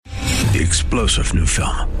The explosive new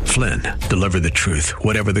film, Flynn, deliver the truth,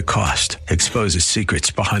 whatever the cost. Exposes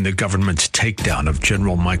secrets behind the government's takedown of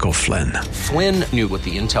General Michael Flynn. Flynn knew what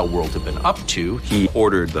the intel world had been up to. He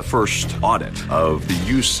ordered the first audit of the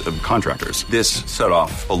use of contractors. This set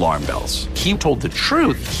off alarm bells. He told the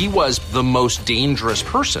truth. He was the most dangerous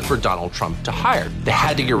person for Donald Trump to hire. They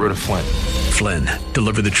had to get rid of Flynn. Flynn,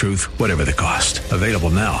 deliver the truth, whatever the cost. Available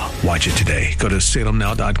now. Watch it today. Go to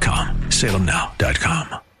salemnow.com.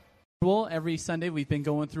 salemnow.com. Every Sunday we've been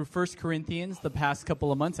going through 1 Corinthians the past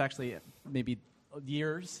couple of months, actually maybe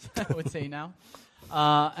years, I would say now.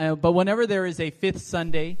 But whenever there is a fifth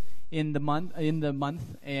Sunday in the month,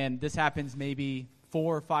 and this happens maybe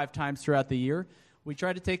 4 or 5 times throughout the year, we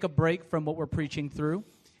try to take a break from what we're preaching through,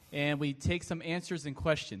 and we take some answers and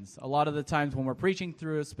questions. A lot of the times when we're preaching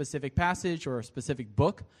through a specific passage or a specific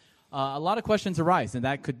book, a lot of questions arise, and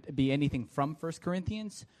that could be anything from 1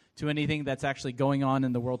 Corinthians to anything that's actually going on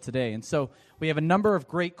in the world today. And so we have a number of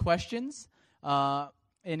great questions. And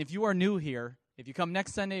if you are new here, if you come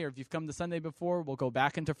next Sunday or if you've come the Sunday before, we'll go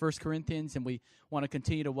back into 1 Corinthians, and we want to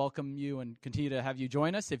continue to welcome you and continue to have you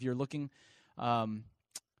join us. If you're looking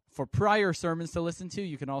for prior sermons to listen to,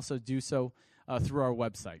 you can also do so through our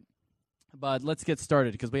website. But let's get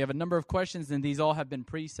started, because we have a number of questions, and these all have been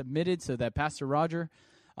pre-submitted so that Pastor Roger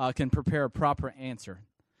can prepare a proper answer.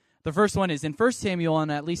 The first one is, in 1 Samuel,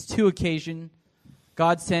 on at least 2 occasions,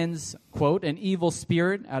 God sends, quote, an evil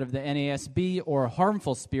spirit out of the NASB or a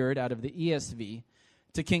harmful spirit out of the ESV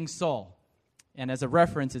to King Saul. And as a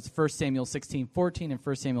reference, it's 1 Samuel 16:14 and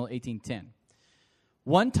 1 Samuel 18:10.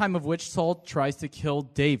 One time of which Saul tries to kill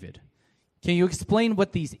David. Can you explain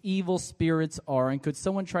what these evil spirits are, and could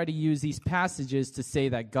someone try to use these passages to say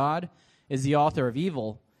that God is the author of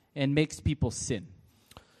evil and makes people sin?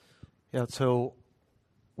 Yeah, so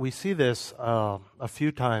we see this a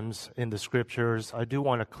few times in the Scriptures. I do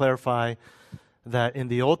want to clarify that in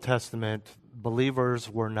the Old Testament, believers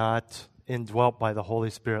were not indwelt by the Holy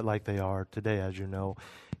Spirit like they are today. As you know,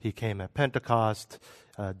 He came at Pentecost.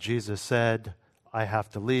 Jesus said, I have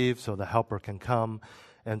to leave so the Helper can come.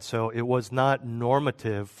 And so it was not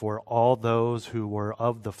normative for all those who were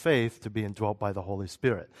of the faith to be indwelt by the Holy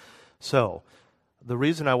Spirit. So the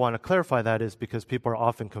reason I want to clarify that is because people are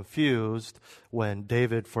often confused when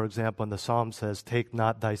David, for example, in the Psalm says, take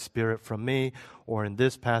not thy spirit from me, or in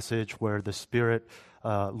this passage where the spirit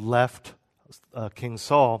left King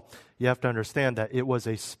Saul. You have to understand that it was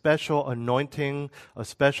a special anointing, a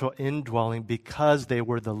special indwelling, because they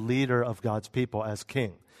were the leader of God's people as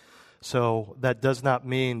king. So that does not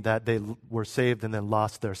mean that they were saved and then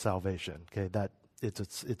lost their salvation. Okay, that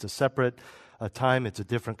it's a separate time. It's a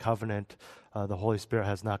different covenant. The Holy Spirit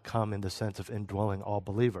has not come in the sense of indwelling all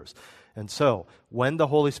believers. And so when the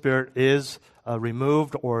Holy Spirit is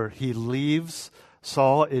removed or He leaves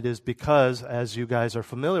Saul, it is because, as you guys are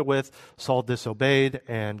familiar with, Saul disobeyed,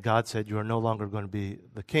 and God said, you are no longer going to be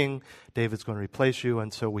the king. David's going to replace you.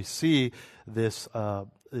 And so we see this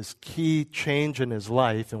key change in his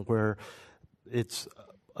life, and where it's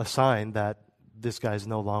a sign that this guy is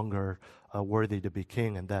no longer worthy to be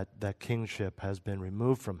king, and that kingship has been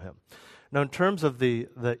removed from him. Now, in terms of the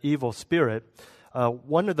evil spirit,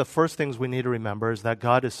 one of the first things we need to remember is that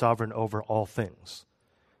God is sovereign over all things.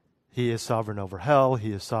 He is sovereign over hell.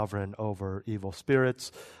 He is sovereign over evil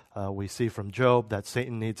spirits. We see from Job that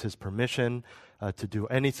Satan needs his permission to do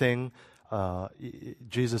anything.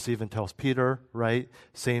 Jesus even tells Peter, right?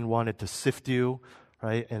 Satan wanted to sift you,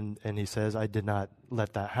 right? And he says, I did not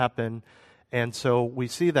let that happen. And so we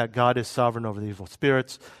see that God is sovereign over the evil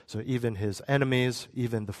spirits. So even his enemies,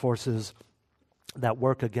 even the forces that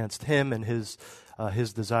work against him and his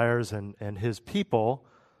desires and his people,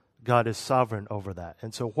 God is sovereign over that.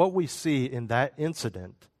 And so what we see in that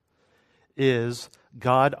incident is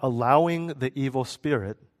God allowing the evil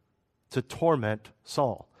spirit to torment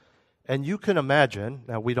Saul. And you can imagine,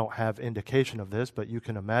 now we don't have indication of this, but you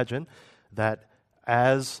can imagine that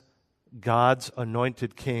as God's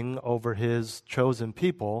anointed king over his chosen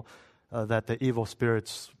people, that the evil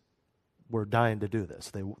spirits were dying to do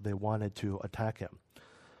this. They wanted to attack him.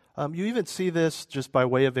 You even see this, just by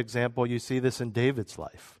way of example, you see this in David's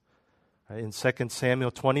life. In 2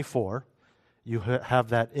 Samuel 24, you have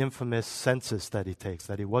that infamous census that he takes,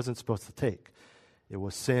 that he wasn't supposed to take. It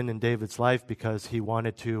was sin in David's life because he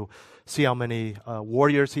wanted to see how many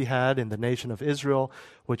warriors he had in the nation of Israel,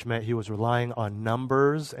 which meant he was relying on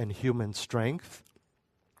numbers and human strength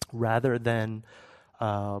rather than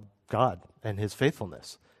God and his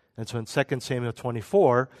faithfulness. And so in 2 Samuel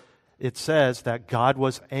 24, it says that God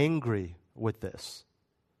was angry with this.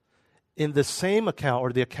 In the same account,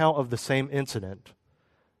 or the account of the same incident,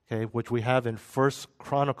 okay, which we have in 1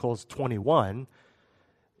 Chronicles 21,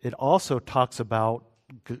 it also talks about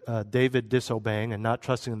David disobeying and not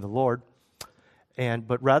trusting in the Lord.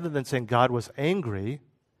 But rather than saying God was angry,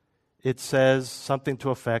 it says something to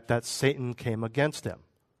effect that Satan came against him.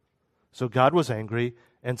 So God was angry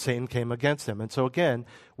and Satan came against him. And so again,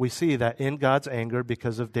 we see that in God's anger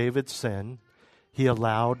because of David's sin, he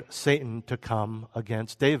allowed Satan to come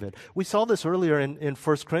against David. We saw this earlier in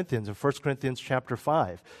 1 Corinthians, in 1 Corinthians chapter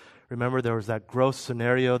 5. Remember, there was that gross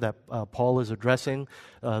scenario that Paul is addressing.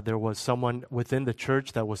 There was someone within the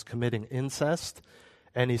church that was committing incest,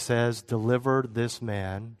 and he says, deliver this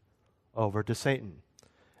man over to Satan.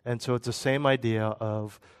 And so it's the same idea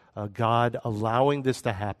of God allowing this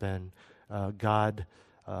to happen. God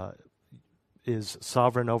is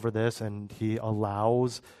sovereign over this, and he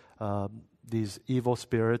allows these evil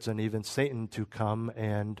spirits and even Satan to come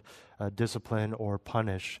and discipline or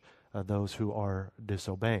punish those who are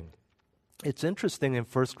disobeying. It's interesting in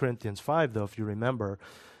 1 Corinthians 5, though, if you remember,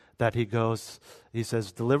 that he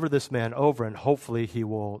says, deliver this man over and hopefully he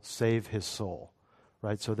will save his soul,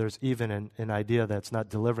 right? So there's even an idea that's not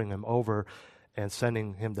delivering him over and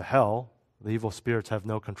sending him to hell. The evil spirits have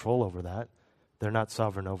no control over that. They're not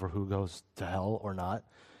sovereign over who goes to hell or not.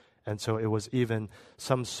 And so it was even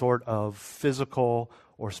some sort of physical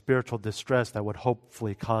or spiritual distress that would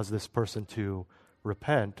hopefully cause this person to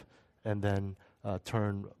repent and then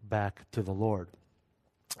turn back to the Lord.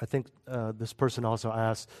 I think this person also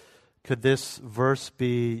asked, could this verse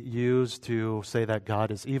be used to say that God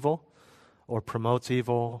is evil or promotes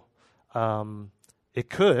evil? It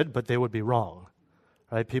could, but they would be wrong,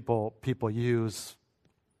 right? People use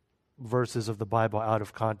verses of the Bible out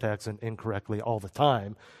of context and incorrectly all the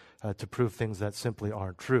time to prove things that simply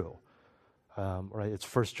aren't true. Right? It's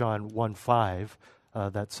 1 John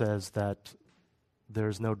 1:5 that says that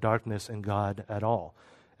there's no darkness in God at all.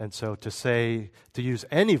 And so to use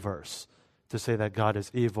any verse to say that God is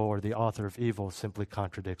evil or the author of evil simply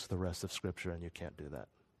contradicts the rest of Scripture, and you can't do that.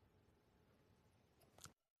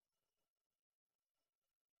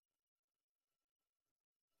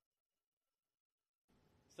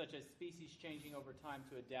 Such as species changing over time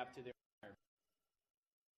to adapt to their environment.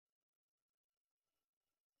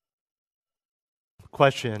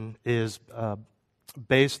 Question is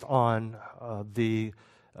based on the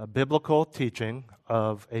biblical teaching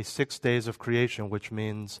of a 6 days of creation, which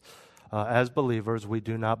means as believers we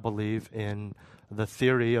do not believe in the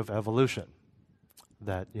theory of evolution.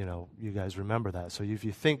 That, you guys remember that. So if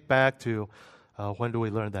you think back to when do we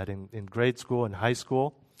learn that? In grade school and high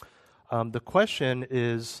school. The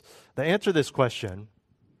answer to this question,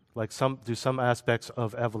 like do some aspects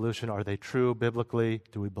of evolution, are they true biblically?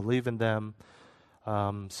 Do we believe in them?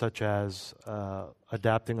 Such as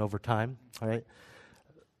adapting over time, right?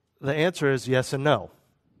 The answer is yes and no.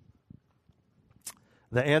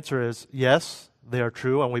 The answer is yes, they are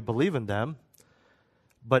true and we believe in them,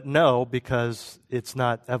 but no, because it's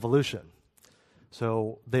not evolution.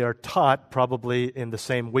 So they are taught probably in the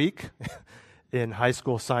same week in high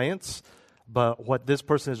school science, but what this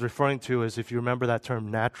person is referring to is, if you remember that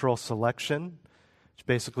term, natural selection, which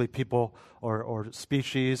basically people or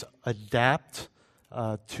species adapt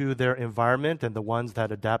to their environment, and the ones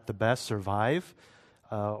that adapt the best survive.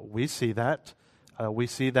 We see that. We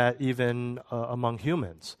see that even among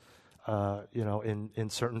humans. In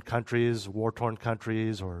certain countries, war-torn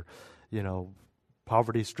countries, or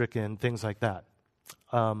poverty-stricken, things like that.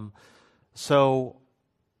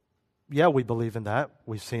 Yeah, we believe in that.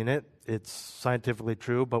 We've seen it. It's scientifically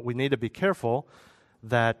true, but we need to be careful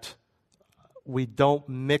that we don't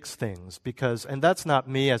mix things, and that's not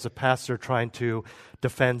me as a pastor trying to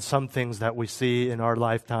defend some things that we see in our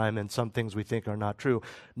lifetime and some things we think are not true.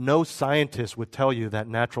 No scientist would tell you that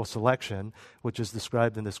natural selection, which is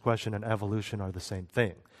described in this question, and evolution are the same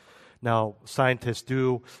thing. Now, scientists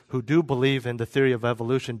who do believe in the theory of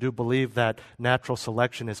evolution do believe that natural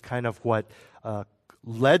selection is kind of what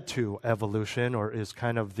led to evolution, or is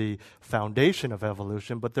kind of the foundation of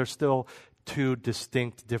evolution, but they're still two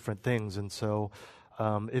distinct different things. And so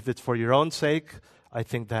if it's for your own sake, I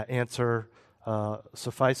think that answer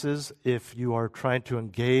suffices. If you are trying to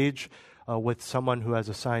engage with someone who has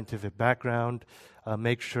a scientific background,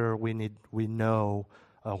 make sure we know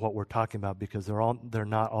what we're talking about, because they're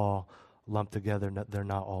not all lumped together. They're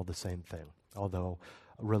not all the same thing, although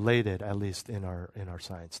related, at least in our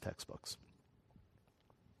science textbooks.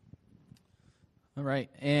 All right.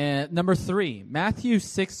 And number 3, Matthew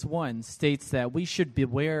 6:1 states that we should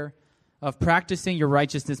beware of practicing your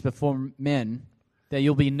righteousness before men, that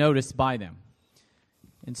you'll be noticed by them.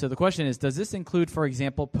 And so the question is, does this include, for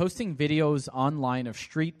example, posting videos online of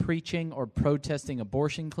street preaching or protesting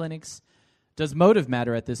abortion clinics? Does motive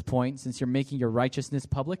matter at this point since you're making your righteousness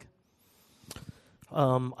public?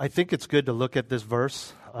 I think it's good to look at this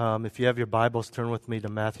verse. If you have your Bibles, turn with me to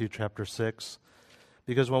Matthew chapter 6.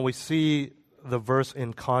 Because when we see the verse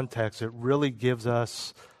in context, it really gives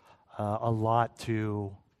us a lot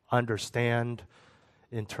to understand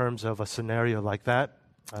in terms of a scenario like that.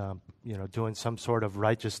 Doing some sort of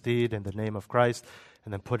righteous deed in the name of Christ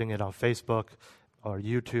and then putting it on Facebook or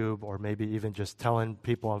YouTube, or maybe even just telling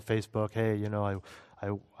people on Facebook, hey,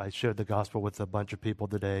 I shared the gospel with a bunch of people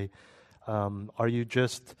today. Are you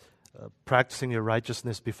just practicing your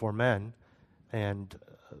righteousness before men? And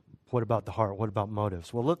what about the heart? What about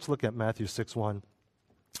motives? Well, let's look at Matthew 6:1.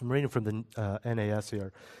 I'm reading from the NAS here.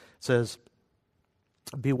 It says,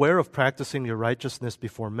 beware of practicing your righteousness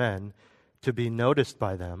before men to be noticed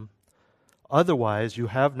by them. Otherwise, you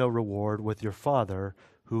have no reward with your Father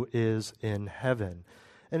who is in heaven.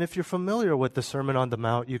 And if you're familiar with the Sermon on the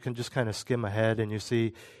Mount, you can just kind of skim ahead and you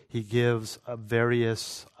see he gives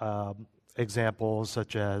various examples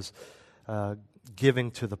such as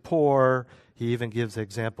giving to the poor. He even gives the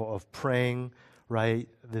example of praying, right?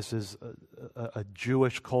 This is a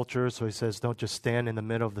Jewish culture, so he says don't just stand in the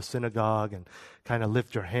middle of the synagogue and kind of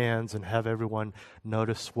lift your hands and have everyone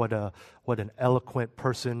notice what an eloquent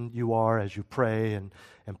person you are as you pray and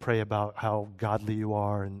pray about how godly you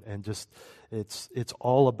are, and just it's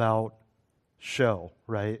all about show,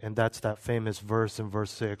 right? And that's that famous verse in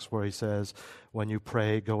verse 6 where he says, when you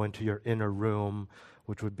pray, go into your inner room,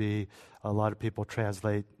 which would be, a lot of people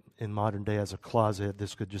translate in modern day as a closet.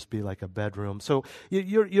 This could just be like a bedroom. So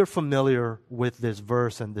you're familiar with this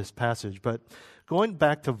verse and this passage. But going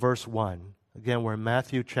back to verse 1, again, we're in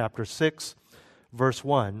Matthew chapter 6, verse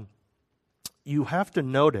 1, you have to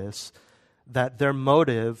notice that their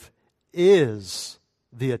motive is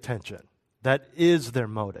the attention. That is their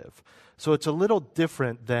motive. So it's a little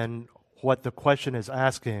different than what the question is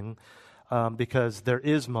asking, because there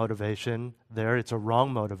is motivation there. It's a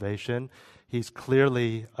wrong motivation. He's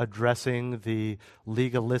clearly addressing the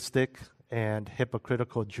legalistic and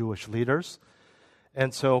hypocritical Jewish leaders.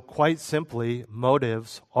 And so, quite simply,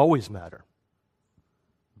 motives always matter.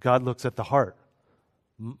 God looks at the heart.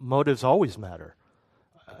 Motives always matter.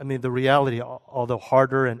 I mean, the reality, although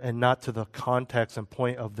harder and not to the context and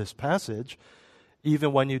point of this passage,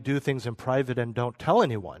 even when you do things in private and don't tell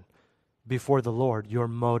anyone before the Lord, your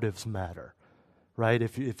motives matter, right?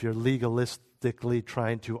 If you're legalistically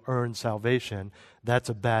trying to earn salvation, that's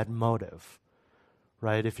a bad motive,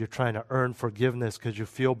 right? If you're trying to earn forgiveness because you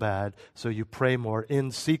feel bad, so you pray more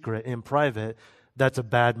in secret, in private, that's a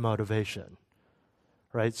bad motivation,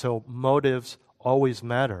 right? So motives always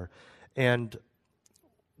matter. And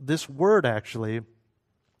this word actually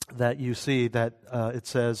that you see that it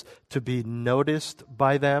says to be noticed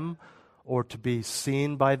by them or to be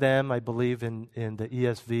seen by them, I believe in the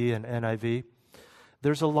ESV and NIV.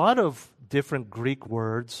 There's a lot of different Greek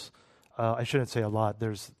words. I shouldn't say a lot.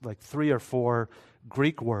 There's like 3 or 4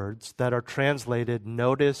 Greek words that are translated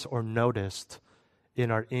notice or noticed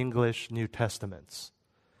in our English New Testaments.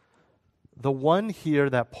 The one here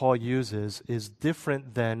that Paul uses is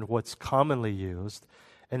different than what's commonly used,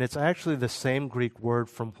 and it's actually the same Greek word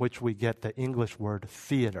from which we get the English word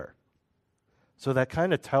theater. So that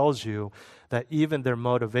kind of tells you that even their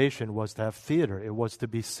motivation was to have theater. It was to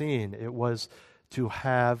be seen. It was to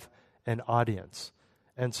have an audience.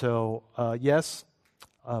 And so, yes,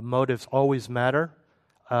 motives always matter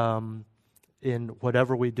in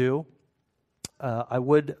whatever we do. I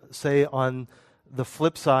would say on the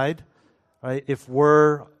flip side, right, if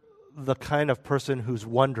we're the kind of person who's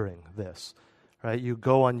wondering this, right, you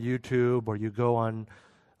go on YouTube or you go on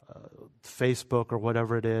Facebook or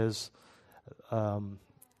whatever it is,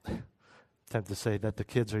 tend to say that the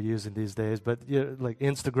kids are using these days, but like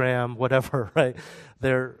Instagram, whatever, right?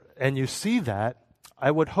 And you see that. I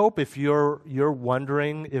would hope if you're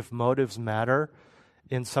wondering if motives matter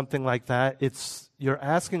in something like that, you're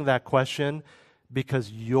asking that question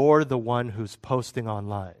because you're the one who's posting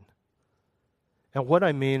online. And what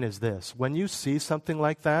I mean is this: when you see something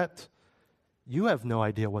like that, you have no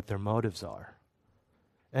idea what their motives are.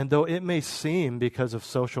 And though it may seem, because of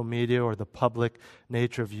social media or the public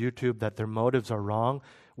nature of YouTube, that their motives are wrong,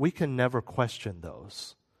 we can never question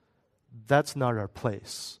those. That's not our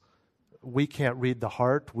place. We can't read the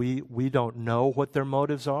heart. We don't know what their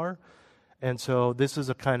motives are. And so this is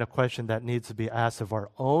a kind of question that needs to be asked of our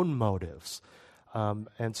own motives.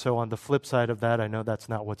 And so on the flip side of that, I know that's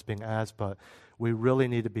not what's being asked, but we really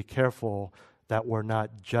need to be careful that we're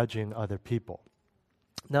not judging other people.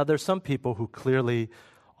 Now, there's some people who clearly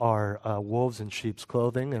are wolves in sheep's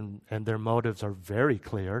clothing, and their motives are very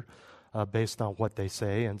clear based on what they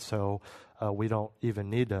say. And so we don't even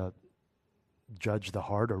need to judge the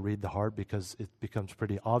heart or read the heart, because it becomes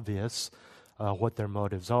pretty obvious what their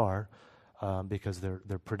motives are, because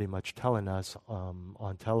they're pretty much telling us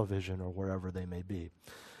on television or wherever they may be.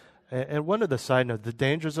 And one of the side notes, the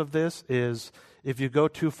dangers of this is if you go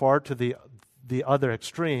too far to the other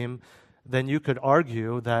extreme, then you could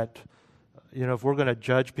argue that, if we're going to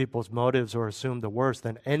judge people's motives or assume the worst,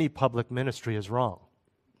 then any public ministry is wrong.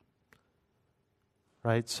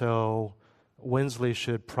 Right? So Winsley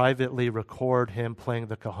should privately record him playing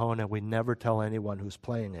the cajon, and we never tell anyone who's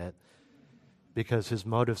playing it, because his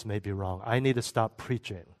motives may be wrong. I need to stop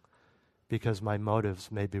preaching because my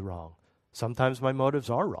motives may be wrong. Sometimes my motives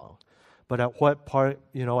are wrong. But at what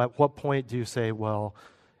point do you say, well,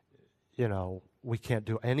 we can't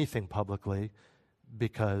do anything publicly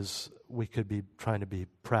because we could be trying to be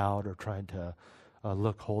proud or trying to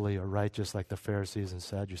look holy or righteous like the Pharisees and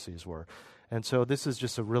Sadducees were? And so this is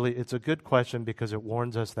just it's a good question, because it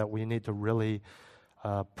warns us that we need to really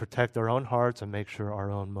protect our own hearts and make sure our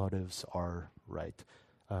own motives are right,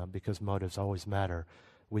 because motives always matter.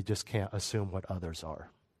 We just can't assume what others are.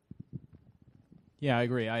 Yeah, I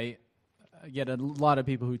agree. I get a lot of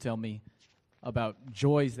people who tell me about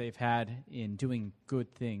joys they've had in doing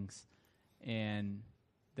good things, and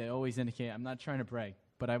they always indicate, I'm not trying to brag,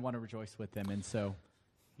 but I want to rejoice with them. And so,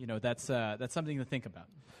 that's something to think about.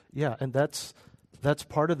 Yeah, and that's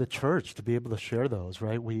part of the church, to be able to share those,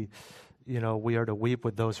 right? We are to weep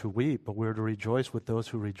with those who weep, but we're to rejoice with those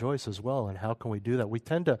who rejoice as well. And how can we do that? We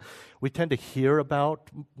tend to hear about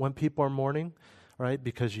when people are mourning, right?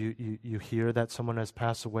 Because you hear that someone has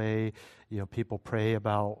passed away. People pray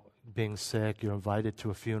about being sick. You're invited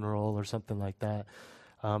to a funeral or something like that.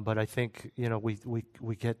 But I think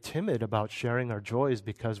we get timid about sharing our joys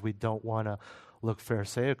because we don't want to look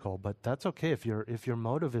pharisaical. But that's okay. If your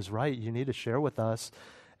motive is right, you need to share with us,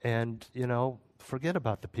 and forget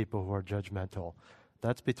about the people who are judgmental.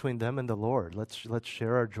 That's between them and the Lord. Let's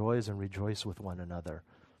share our joys and rejoice with one another.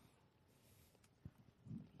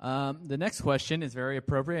 The next question is very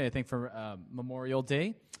appropriate, I think, for Memorial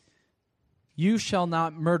Day. You shall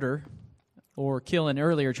not murder, or kill in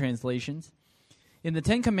earlier translations. In the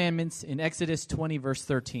Ten Commandments in Exodus 20, verse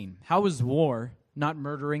 13, how is war not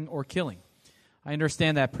murdering or killing? I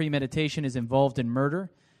understand that premeditation is involved in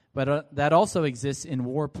murder, but that also exists in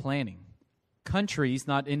war planning. Countries,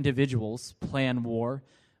 not individuals, plan war,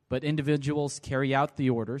 but individuals carry out the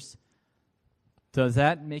orders. Does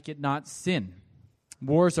that make it not sin?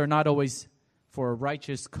 Wars are not always for a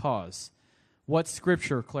righteous cause. What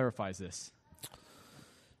scripture clarifies this?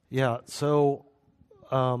 Yeah, so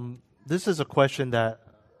this is a question that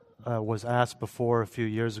was asked before a few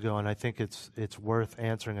years ago, and I think it's worth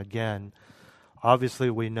answering again. Obviously,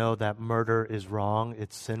 we know that murder is wrong.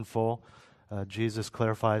 It's sinful. Jesus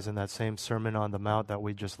clarifies in that same Sermon on the Mount that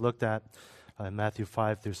we just looked at, in Matthew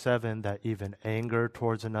 5 through 7, that even anger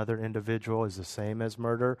towards another individual is the same as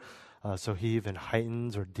murder. So he even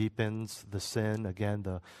heightens or deepens the sin. Again,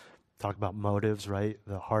 talk about motives, right?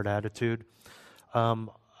 The heart attitude.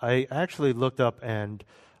 I actually looked up, and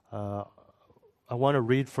I want to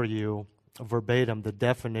read for you verbatim the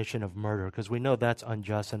definition of murder, because we know that's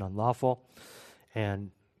unjust and unlawful.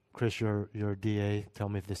 And Chris, your DA, tell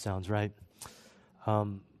me if this sounds right.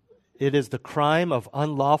 It is the crime of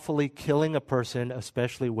unlawfully killing a person,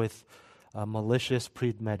 especially with malicious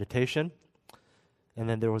premeditation. And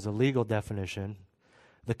then there was a legal definition.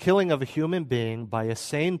 The killing of a human being by a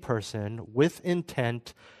sane person with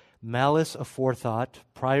intent, malice aforethought,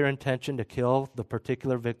 prior intention to kill the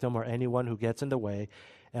particular victim or anyone who gets in the way,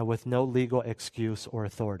 and with no legal excuse or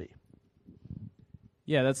authority.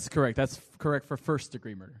 Yeah, that's correct. That's correct for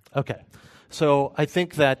first-degree murder. Okay. So I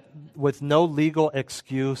think that with no legal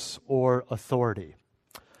excuse or authority,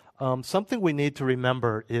 something we need to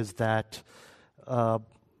remember is that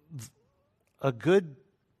a good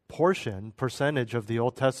percentage of the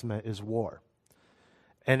Old Testament is war.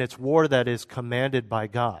 And it's war that is commanded by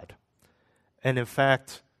God. And in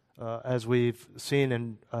fact, as we've seen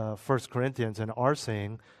in 1 Corinthians and are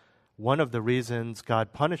seeing, one of the reasons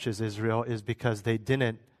God punishes Israel is because they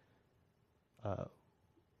didn't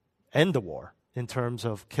end the war in terms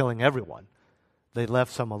of killing everyone. They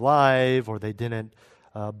left some alive, or they didn't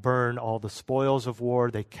burn all the spoils of war.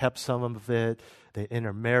 They kept some of it. They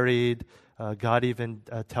intermarried. God even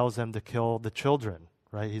tells them to kill the children,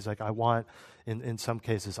 right? He's like, I want, in some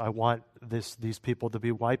cases, I want these people to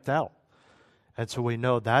be wiped out. And so we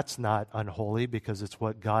know that's not unholy, because it's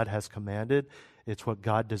what God has commanded. It's what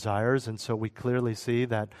God desires. And so we clearly see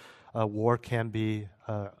that war can be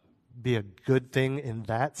a good thing in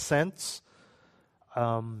that sense.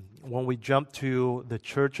 When we jump to the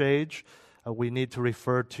church age, we need to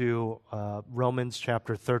refer to Romans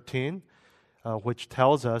chapter 13, which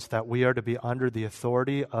tells us that we are to be under the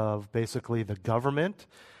authority of basically the government.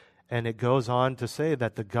 And it goes on to say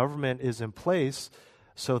that the government is in place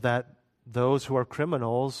so that those who are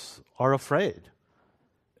criminals are afraid.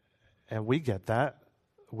 And we get that.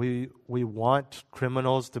 We want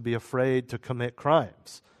criminals to be afraid to commit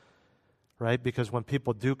crimes, right? Because when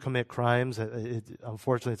people do commit crimes,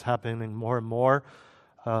 unfortunately it's happening more and more,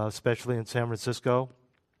 especially in San Francisco,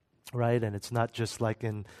 right? And it's not just like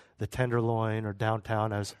in the Tenderloin or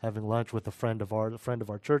downtown. I was having lunch with a friend of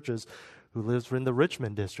our church's who lives in the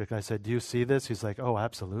Richmond district. I said, "Do you see this?" He's like, "Oh,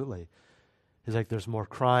 absolutely." He's like, "There's more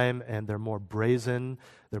crime and they're more brazen.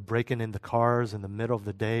 They're breaking into cars in the middle of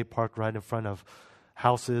the day, parked right in front of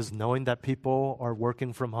houses, knowing that people are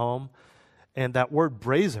working from home." And that word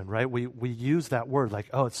brazen, right? We use that word like,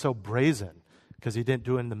 "Oh, it's so brazen," because he didn't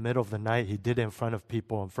do it in the middle of the night. He did it in front of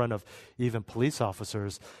people, in front of even police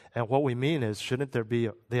officers. And what we mean is, shouldn't there be,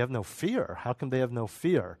 they have no fear. How come they have no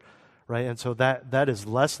fear? Right? And so that is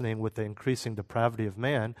lessening with the increasing depravity of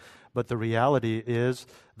man. But the reality is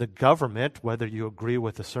the government, whether you agree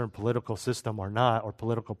with a certain political system or not, or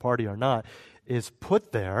political party or not, is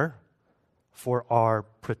put there for our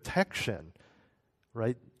protection,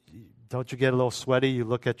 right? Don't you get a little sweaty? You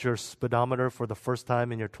look at your speedometer for the first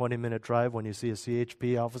time in your 20-minute drive when you see a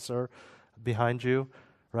CHP officer behind you,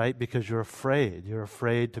 right? Because you're afraid. You're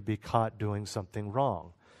afraid to be caught doing something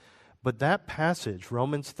wrong. But that passage,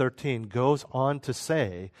 Romans 13, goes on to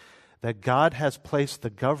say that God has placed the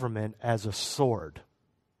government as a sword.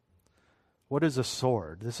 What is a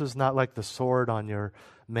sword? This is not like the sword on your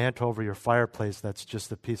mantle over your fireplace that's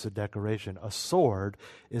just a piece of decoration. A sword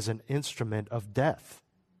is an instrument of death.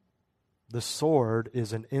 The sword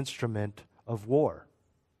is an instrument of war.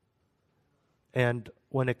 And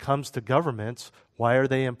when it comes to governments, why are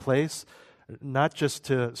they in place? Not just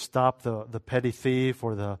to stop the petty thief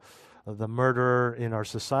or the murderer in our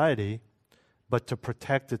society, but to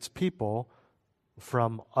protect its people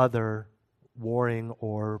from other warring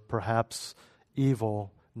or perhaps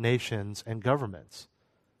evil nations and governments.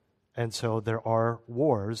 And so there are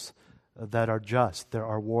wars that are just. There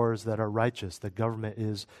are wars that are righteous. The government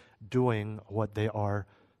is doing what they are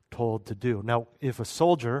told to do. Now, if a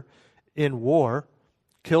soldier in war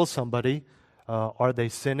kills somebody, are they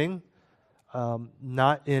sinning?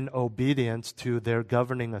 Not in obedience to their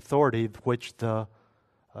governing authority, which the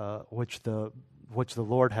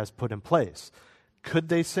Lord has put in place. Could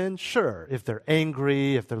they sin? Sure. If they're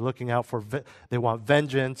angry, if they're looking out for, they want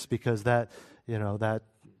vengeance because that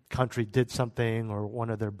country did something or one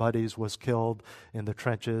of their buddies was killed in the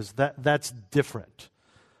trenches. That's different.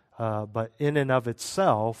 But in and of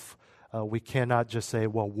itself, we cannot just say,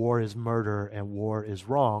 well, war is murder and war is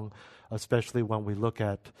wrong, especially when we look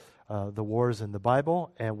at the wars in the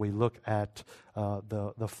Bible and we look at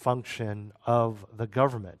the function of the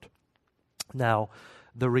government. Now,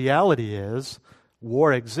 the reality is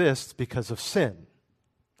war exists because of sin,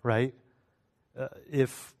 right?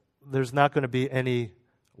 If there's not going to be any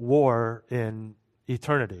war in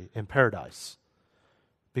eternity, in paradise,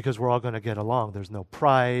 because we're all going to get along. There's no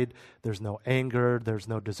pride, there's no anger, there's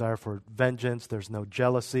no desire for vengeance, there's no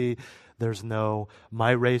jealousy, there's no,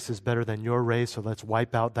 my race is better than your race, so let's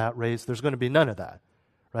wipe out that race. There's going to be none of that,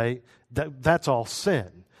 right? That's all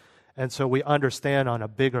sin. And so we understand on a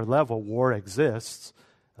bigger level war exists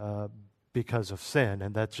because of sin,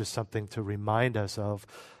 and that's just something to remind us of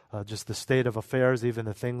just the state of affairs, even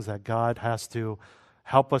the things that God has to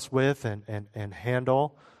help us with and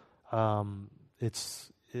handle.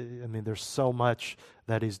 There's so much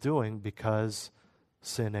that He's doing because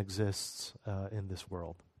sin exists in this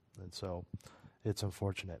world. And so it's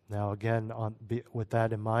unfortunate. Now, again, with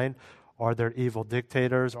that in mind, are there evil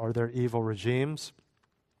dictators? Are there evil regimes?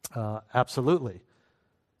 Absolutely.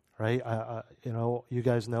 Right? You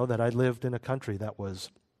guys know that I lived in a country that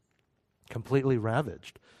was completely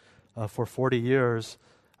ravaged for 40 years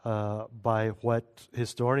by what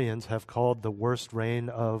historians have called the worst reign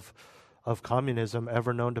of communism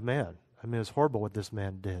ever known to man. I mean, it's horrible what this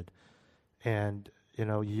man did. And,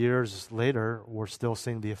 years later, we're still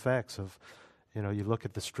seeing the effects of, you look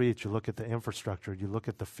at the streets, you look at the infrastructure, you look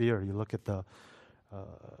at the fear, you look at the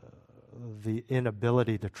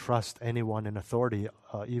inability to trust anyone in authority,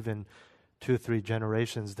 even 2-3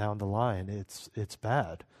 generations down the line. It's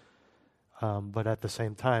bad. But at the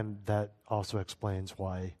same time, that also explains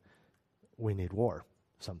why we need war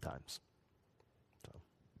sometimes.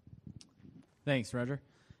 Thanks, Roger.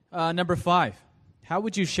 Number 5. How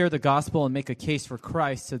would you share the gospel and make a case for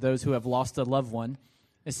Christ to those who have lost a loved one,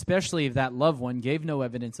 especially if that loved one gave no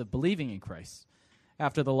evidence of believing in Christ?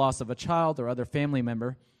 After the loss of a child or other family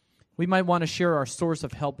member, we might want to share our source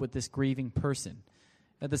of help with this grieving person.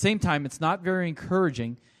 At the same time, it's not very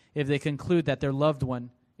encouraging if they conclude that their loved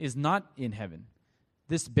one is not in heaven.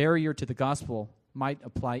 This barrier to the gospel might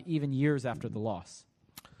apply even years after the loss.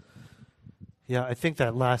 Yeah, I think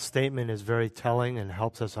that last statement is very telling and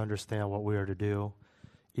helps us understand what we are to do,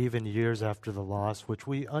 even years after the loss, which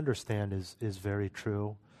we understand is very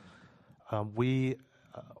true. We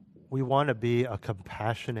want to be a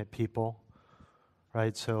compassionate people,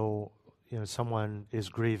 right? So, someone is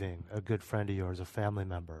grieving, a good friend of yours, a family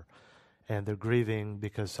member, and they're grieving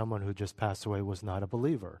because someone who just passed away was not a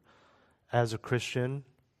believer. As a Christian,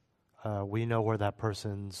 we know where that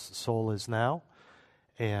person's soul is now,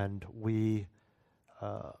 and we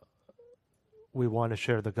want to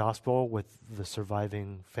share the gospel with the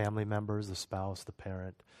surviving family members, the spouse, the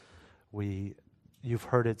parent. You've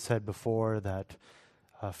heard it said before that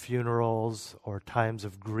funerals or times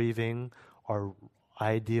of grieving are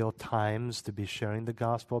ideal times to be sharing the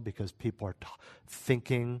gospel because people are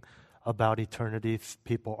thinking about eternity.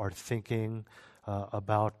 People are thinking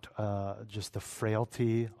about just the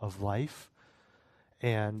frailty of life.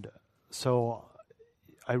 And so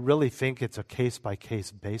I really think it's a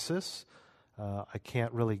case-by-case basis. I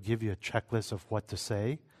can't really give you a checklist of what to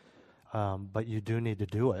say, but you do need to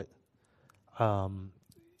do it.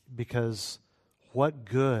 Because what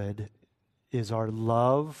good is our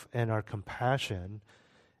love and our compassion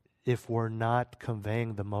if we're not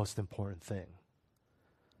conveying the most important thing?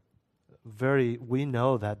 We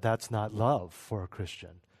know that that's not love for a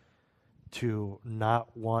Christian, to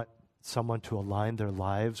not want someone to align their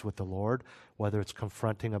lives with the Lord, whether it's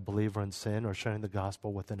confronting a believer in sin or sharing the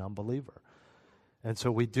gospel with an unbeliever. And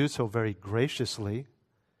so we do so very graciously.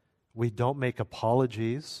 We don't make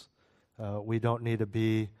apologies. We don't need to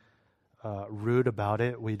be rude about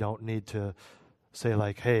it. We don't need to say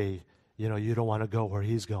like, hey, you don't want to go where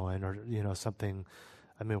he's going, or, something.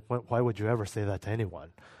 I mean, why would you ever say that to anyone,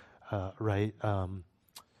 right?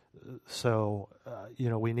 So,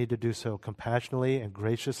 we need to do so compassionately and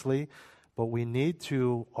graciously, but we need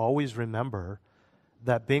to always remember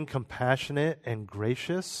that being compassionate and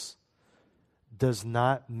gracious does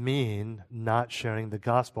not mean not sharing the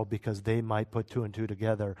gospel, because they might put two and two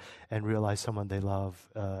together and realize someone they love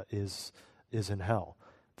is in hell.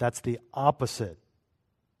 That's the opposite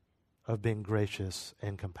of being gracious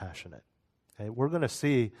and compassionate. Okay? We're going to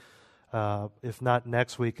see, if not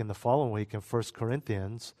next week, in the following week in 1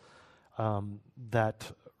 Corinthians,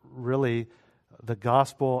 that really the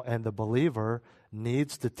gospel and the believer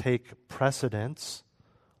needs to take precedence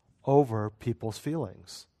over people's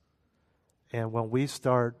feelings. And when we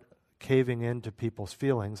start caving into people's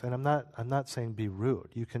feelings, and I'm not saying be rude.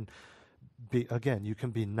 You can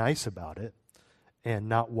be nice about it and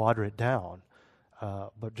not water it down.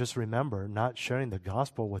 But just remember, not sharing the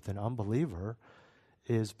gospel with an unbeliever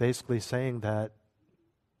is basically saying that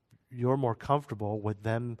you're more comfortable with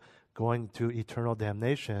them going to eternal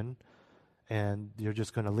damnation, and you're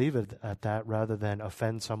just going to leave it at that rather than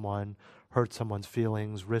offend someone, hurt someone's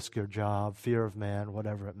feelings, risk your job, fear of man,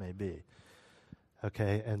 whatever it may be.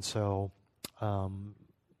 Okay, and so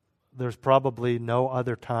there's probably no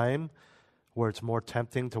other time where it's more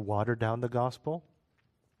tempting to water down the gospel,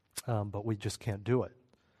 but we just can't do it.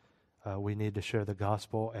 We need to share the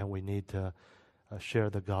gospel, and we need to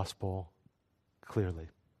share the gospel clearly.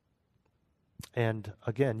 And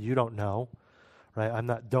again, you don't know,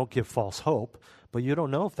 right? Don't give false hope, but you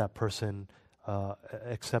don't know if that person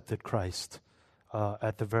accepted Christ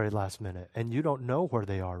at the very last minute, and you don't know where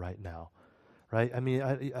they are right now. Right? I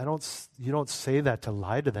mean, you don't say that to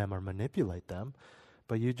lie to them or manipulate them,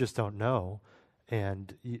 but you just don't know.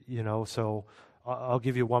 And, so I'll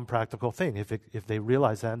give you one practical thing. If they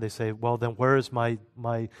realize that and they say, well, then where is my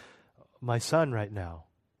son right now?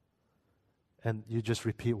 And you just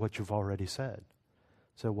repeat what you've already said.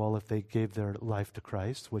 So, well, if they gave their life to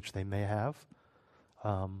Christ, which they may have,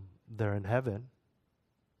 they're in heaven.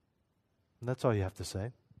 And that's all you have to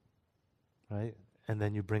say, right? And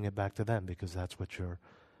then you bring it back to them because that's what you're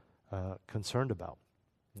concerned about,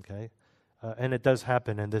 okay? And it does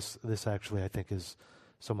happen, and this actually I think is,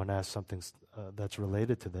 someone asked something that's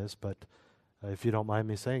related to this, but if you don't mind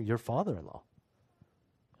me saying, your father-in-law,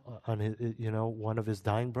 on his, one of his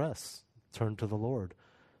dying breaths, turned to the Lord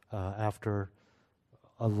after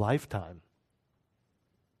a lifetime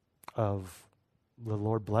of the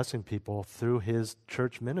Lord blessing people through his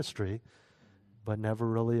church ministry, but never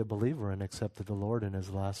really a believer and accepted the Lord in his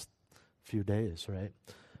last few days, right?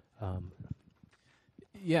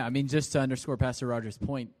 Yeah, I mean, just to underscore Pastor Roger's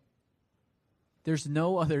point, there's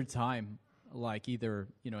no other time like either,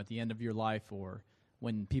 at the end of your life or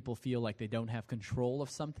when people feel like they don't have control of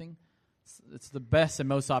something. It's the best and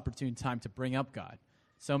most opportune time to bring up God.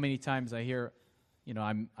 So many times I hear,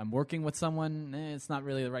 I'm working with someone, it's not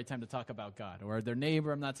really the right time to talk about God. Or their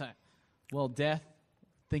neighbor, I'm not talking. Well, death,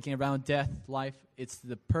 thinking around death, life, it's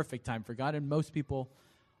the perfect time for God. And most people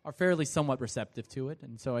are fairly somewhat receptive to it.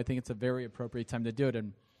 And so I think it's a very appropriate time to do it.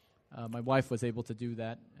 And my wife was able to do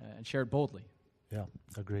that and share it boldly. Yeah,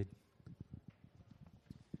 agreed.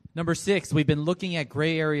 Number 6, we've been looking at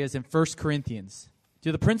gray areas in 1 Corinthians.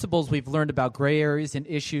 Do the principles we've learned about gray areas and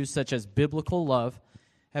issues such as biblical love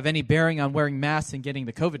have any bearing on wearing masks and getting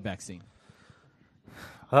the COVID vaccine?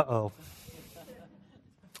 Uh-oh.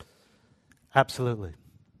 Absolutely.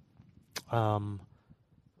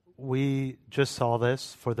 We just saw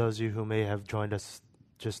this, for those of you who may have joined us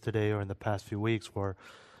just today or in the past few weeks, where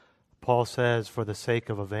Paul says for the sake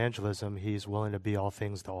of evangelism, he's willing to be all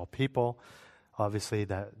things to all people. Obviously,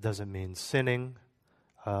 that doesn't mean sinning.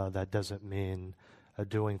 That doesn't mean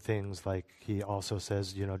doing things like he also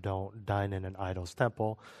says, don't dine in an idol's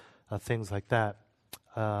temple, things like that.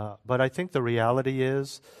 But I think the reality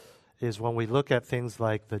is when we look at things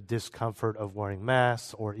like the discomfort of wearing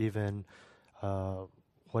masks or even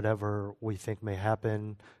whatever we think may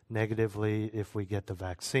happen negatively if we get the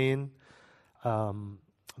vaccine,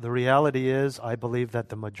 the reality is I believe that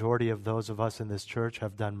the majority of those of us in this church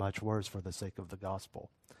have done much worse for the sake of the gospel.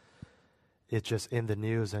 It's just in the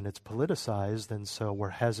news and it's politicized, and so we're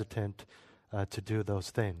hesitant to do those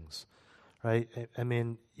things, right? I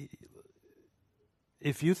mean,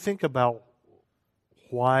 if you think about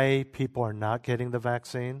why people are not getting the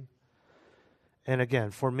vaccine, and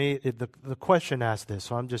again, for me, the question asked this,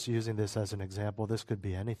 so I'm just using this as an example. This could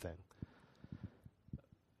be anything.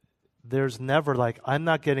 There's never I'm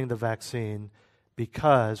not getting the vaccine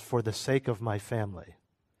because for the sake of my family.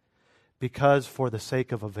 Because for the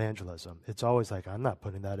sake of evangelism. It's always I'm not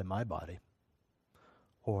putting that in my body.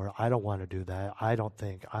 Or I don't want to do that. I don't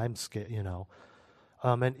think I'm scared,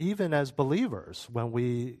 And even as believers, when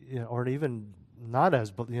we, or even not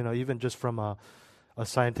as, even just from a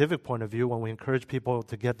scientific point of view, when we encourage people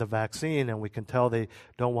to get the vaccine and we can tell they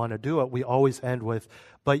don't want to do it, we always end with,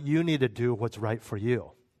 but you need to do what's right for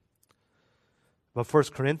you. But 1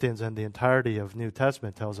 Corinthians and the entirety of New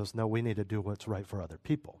Testament tells us, no, we need to do what's right for other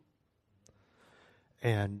people.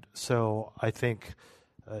 And so I think,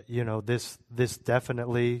 this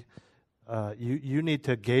definitely, you need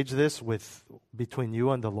to gauge this between you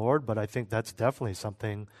and the Lord, but I think that's definitely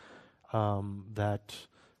something that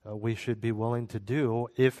we should be willing to do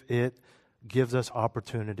if it gives us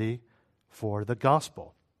opportunity for the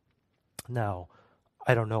gospel. Now,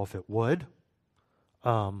 I don't know if it would.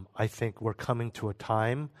 I think we're coming to a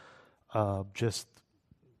time just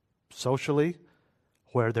socially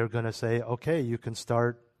where they're going to say, okay, you can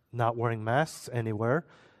start not wearing masks anywhere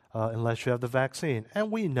unless you have the vaccine.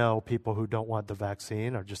 And we know people who don't want the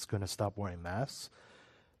vaccine are just going to stop wearing masks.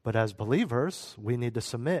 But as believers, we need to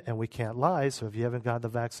submit, and we can't lie. So if you haven't got the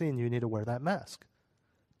vaccine, you need to wear that mask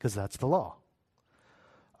because that's the law.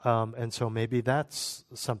 And so maybe that's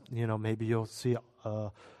something, maybe you'll see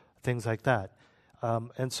things like that.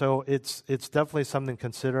 And so it's definitely something to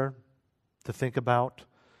consider, to think about.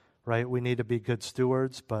 Right, we need to be good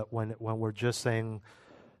stewards, but when we're just saying,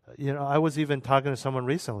 I was even talking to someone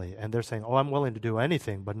recently, and they're saying, I'm willing to do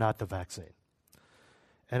anything, but not the vaccine.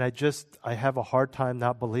 And I have a hard time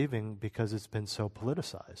not believing because it's been so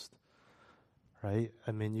politicized, right?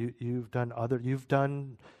 I mean, you've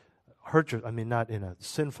done hurt not in a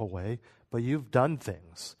sinful way, but you've done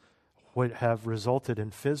things that have resulted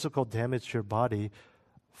in physical damage to your body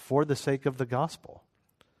for the sake of the gospel.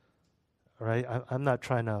 Right? I'm not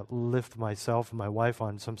trying to lift myself and my wife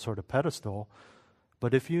on some sort of pedestal,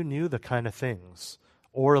 but if you knew the kind of things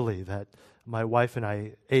orally that my wife and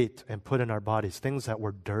I ate and put in our bodies, things that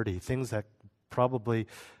were dirty, things that probably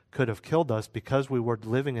could have killed us because we were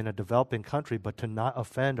living in a developing country, but to not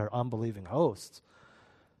offend our unbelieving hosts,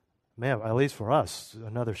 man, at least for us,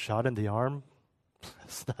 another shot in the arm,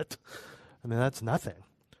 that's nothing.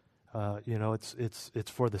 It's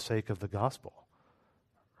for the sake of the gospel.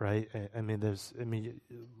 Right?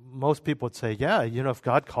 Most people would say, yeah, if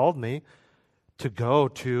God called me to go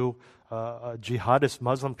to a jihadist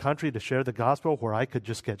Muslim country to share the gospel where I could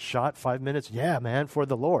just get shot 5 minutes, yeah, man, for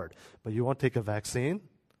the Lord. But you won't take a vaccine?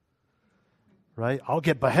 Right? I'll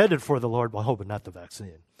get beheaded for the Lord, but not the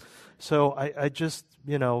vaccine. So I just,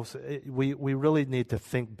 we really need to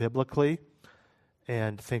think biblically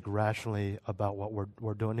and think rationally about what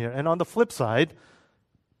we're doing here. And on the flip side,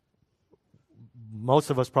 most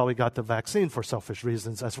of us probably got the vaccine for selfish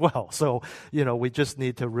reasons as well. So, we just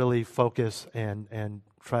need to really focus and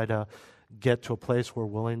try to get to a place where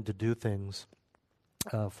we're willing to do things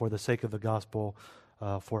for the sake of the gospel,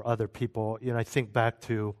 for other people. I think back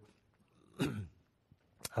to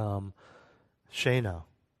Shayna.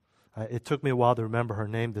 It took me a while to remember her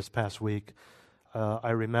name this past week.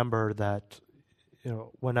 I remember that,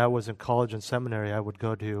 when I was in college and seminary, I would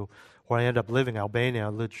go to where I ended up living, Albania. I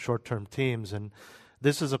lived short-term teams, and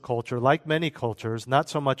this is a culture, like many cultures, not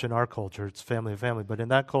so much in our culture, it's family, but in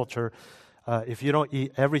that culture, if you don't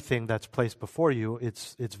eat everything that's placed before you,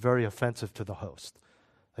 it's very offensive to the host.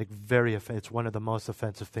 Like it's one of the most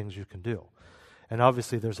offensive things you can do. And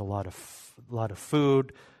obviously there's a lot of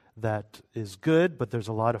food that is good, but there's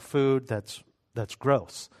a lot of food that's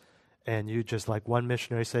gross. And you just, like one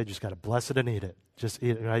missionary said, you just got to bless it and eat it. Just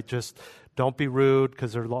eat it, right? Just don't be rude,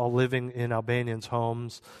 because they're all living in Albanians'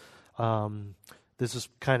 homes. This is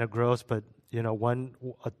kind of gross, but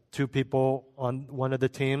two people on one of the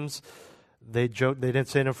teams, they joked. They didn't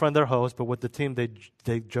say it in front of their host, but with the team,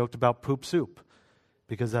 they joked about poop soup,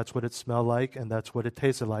 because that's what it smelled like and that's what it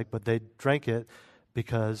tasted like. But they drank it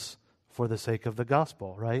because for the sake of the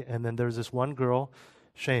gospel, right? And then there's this one girl,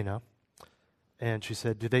 Shayna. And she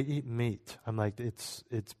said, "Do they eat meat?" I'm like, "It's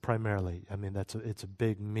primarily. It's a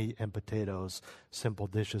big meat and potatoes, simple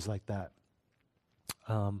dishes like that."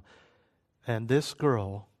 And this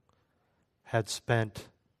girl had spent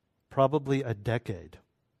probably a decade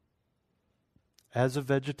as a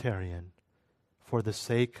vegetarian for the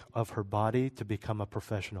sake of her body to become a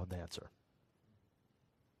professional dancer.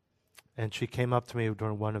 And she came up to me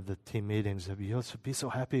during one of the team meetings and said, "Be so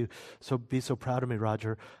happy, be so proud of me,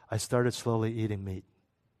 Roger. I started slowly eating meat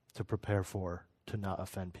to prepare to not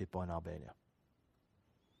offend people in Albania."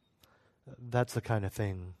 That's the kind of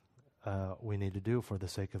thing we need to do for the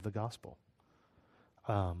sake of the gospel.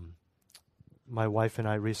 My wife and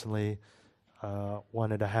I recently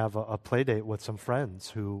wanted to have a play date with some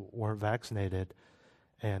friends who weren't vaccinated.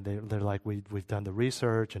 And they're like, we've done the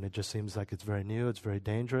research, and it just seems like it's very new, it's very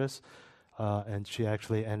dangerous. And she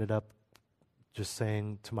actually ended up just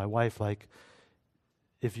saying to my wife, like,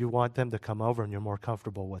 if you want them to come over and you're more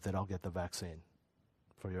comfortable with it, I'll get the vaccine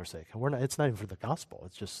for your sake. And it's not even for the gospel,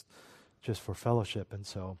 it's just for fellowship. And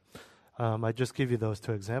so I just give you those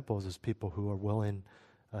two examples as people who are willing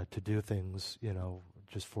to do things,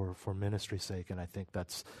 just for ministry's sake. And I think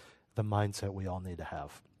that's the mindset we all need to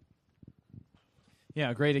have. Yeah,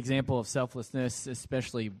 a great example of selflessness,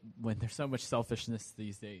 especially when there's so much selfishness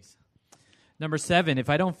these days. Number 7, if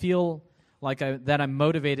I don't feel like that I'm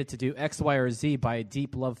motivated to do X, Y, or Z by a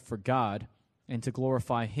deep love for God and to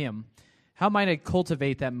glorify Him, how might I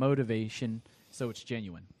cultivate that motivation so it's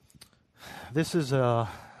genuine? This is a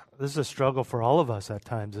struggle for all of us at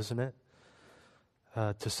times, isn't it?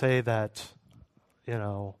 To say that,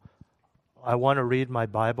 I want to read my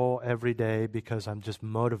Bible every day because I'm just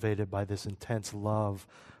motivated by this intense love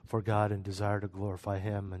for God and desire to glorify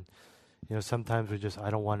Him. And, sometimes I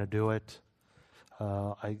don't want to do it.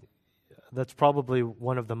 That's probably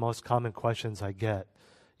one of the most common questions I get,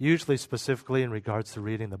 usually specifically in regards to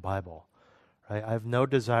reading the Bible. Right? I have no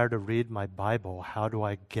desire to read my Bible. How do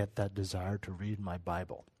I get that desire to read my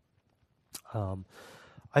Bible?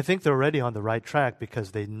 I think they're already on the right track because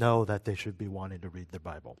they know that they should be wanting to read the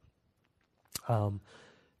Bible.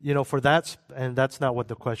 For that, and that's not what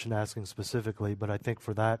the question asking specifically, but I think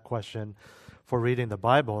for that question, for reading the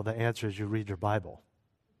Bible, the answer is you read your Bible.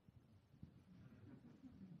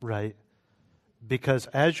 Right? Because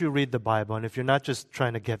as you read the Bible, and if you're not just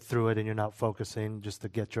trying to get through it and you're not focusing just to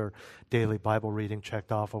get your daily Bible reading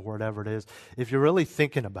checked off or whatever it is, if you're really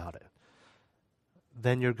thinking about it,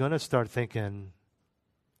 then you're going to start thinking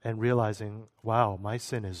and realizing, wow, my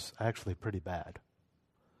sin is actually pretty bad.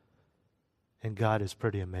 And God is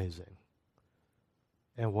pretty amazing.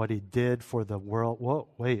 And what He did for the world, what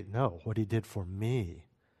He did for me.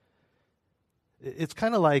 It's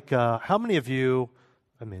kind of like, how many of you,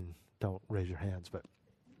 don't raise your hands, but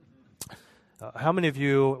how many of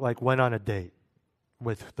you went on a date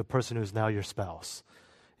with the person who's now your spouse?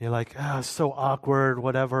 You're like, it's so awkward,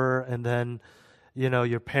 whatever, and then,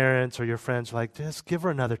 your parents or your friends are like, just give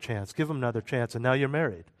her another chance, give them another chance, and now you're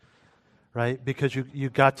married, right? Because you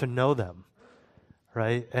got to know them.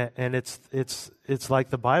 Right? And it's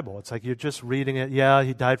like the Bible. It's like you're just reading it. Yeah,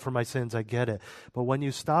 He died for my sins. I get it. But when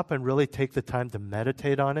you stop and really take the time to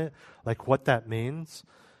meditate on it, like what that means,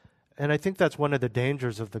 and I think that's one of the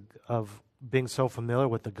dangers of being so familiar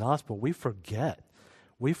with the gospel. We forget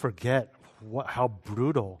how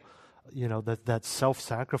brutal, that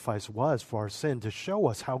self-sacrifice was for our sin to show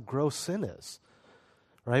us how gross sin is.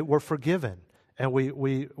 Right? We're forgiven. and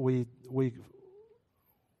we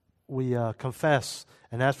confess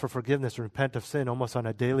and ask for forgiveness and repent of sin almost on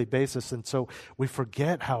a daily basis. And so we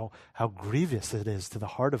forget how grievous it is to the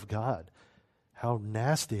heart of God, how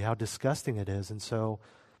nasty, how disgusting it is. And so,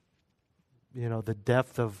 the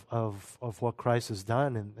depth of what Christ has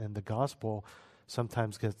done and the gospel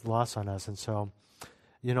sometimes gets lost on us. And so,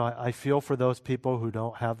 I feel for those people who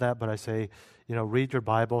don't have that, but I say, read your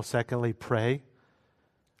Bible. Secondly, pray,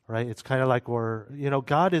 right? It's kind of like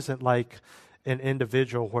God isn't like an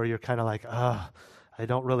individual where you're kind of like, I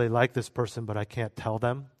don't really like this person, but I can't tell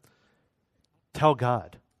them. Tell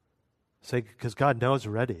God. Say, because God knows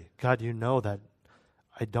already. God, you know that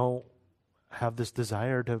I don't have this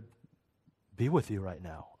desire to be with you right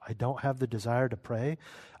now. I don't have the desire to pray.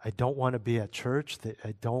 I don't want to be at church.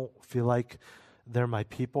 I don't feel like they're my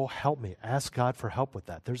people. Help me. Ask God for help with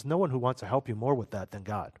that. There's no one who wants to help you more with that than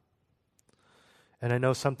God. And I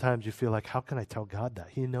know sometimes you feel like, how can I tell God that?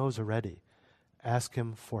 He knows already. Ask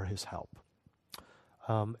Him for His help.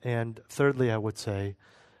 And thirdly, I would say,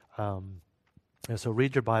 so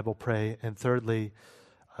read your Bible, pray. And thirdly,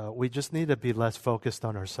 we just need to be less focused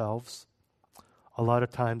on ourselves. A lot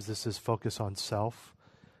of times this is focus on self.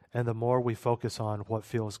 And the more we focus on what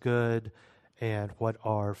feels good and what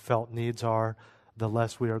our felt needs are, the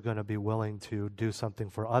less we are going to be willing to do something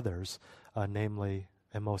for others, namely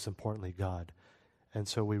and most importantly, God. And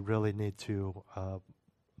so we really need to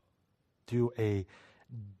do a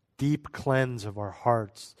deep cleanse of our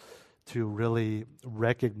hearts to really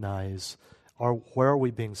recognize where are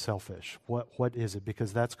we being selfish? What is it?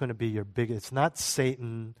 Because that's going to be your big. It's not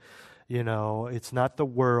Satan, it's not the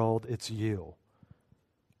world, it's you.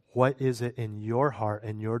 What is it in your heart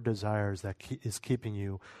and your desires that is keeping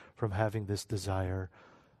you from having this desire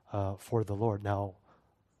for the Lord? Now,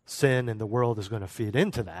 sin and the world is going to feed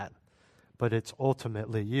into that, but it's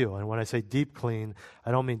ultimately you. And when I say deep clean,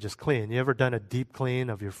 I don't mean just clean. You ever done a deep clean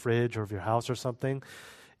of your fridge or of your house or something?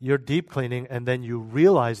 You're deep cleaning, and then you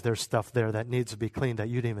realize there's stuff there that needs to be cleaned that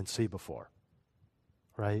you didn't even see before,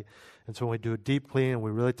 right? And so when we do a deep clean and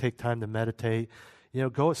we really take time to meditate,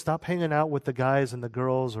 go stop hanging out with the guys and the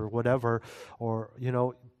girls or whatever, or,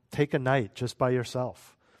 take a night just by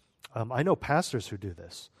yourself. I know pastors who do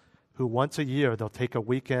this, who once a year they'll take a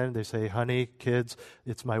weekend. They say, honey, kids,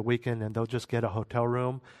 it's my weekend, and they'll just get a hotel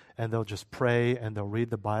room and they'll just pray and they'll read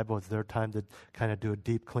the Bible. It's their time to kind of do a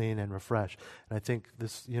deep clean and refresh. And I think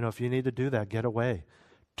this, if you need to do that, get away.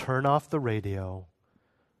 Turn off the radio,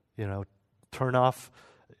 turn off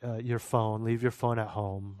your phone, leave your phone at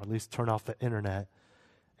home, or at least turn off the internet,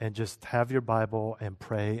 and just have your Bible and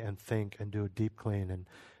pray and think and do a deep clean,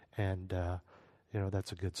 and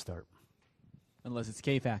that's a good start. Unless it's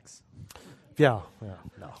K-Fax. Yeah,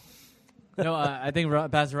 no. No, I think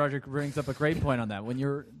Pastor Roger brings up a great point on that. When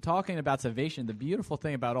you're talking about salvation, the beautiful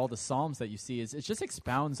thing about all the Psalms that you see is it just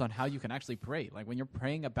expounds on how you can actually pray. Like when you're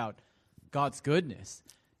praying about God's goodness,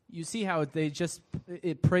 you see how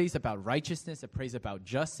it prays about righteousness, it prays about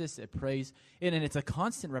justice, it prays, and it's a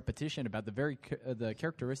constant repetition about the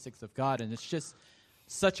characteristics of God, and it's just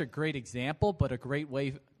such a great example, but a great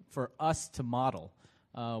way for us to model,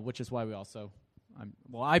 which is why we also,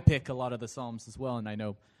 I pick a lot of the Psalms as well, and I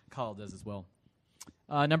know Kyle does as well.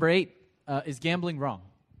 Number 8, is gambling wrong?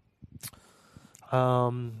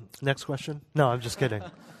 Next question. No, I'm just kidding.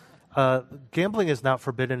 Gambling is not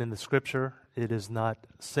forbidden in the Scripture. It is not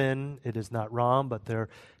sin. It is not wrong, but there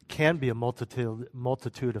can be a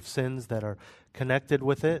multitude of sins that are connected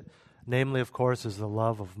with it. Namely, of course, is the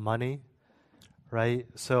love of money, right?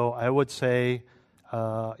 So I would say,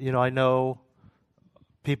 I know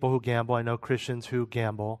people who gamble. I know Christians who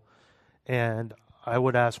gamble. And I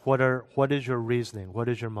would ask, what is your reasoning? What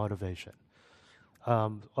is your motivation?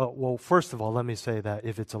 Well, first of all, let me say that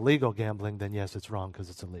if it's illegal gambling, then yes, it's wrong because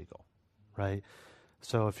it's illegal, right?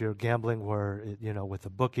 So if you're gambling where, with a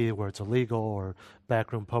bookie where it's illegal, or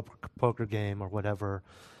backroom poker game or whatever,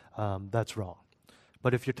 that's wrong.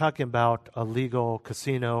 But if you're talking about a legal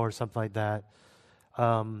casino or something like that,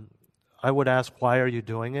 I would ask, why are you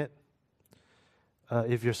doing it?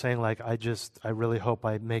 If you're saying like, I really hope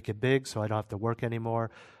I make it big so I don't have to work anymore,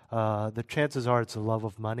 the chances are it's the love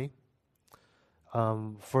of money.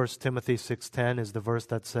 1 Timothy 6:10 is the verse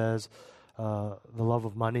that says, the love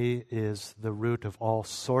of money is the root of all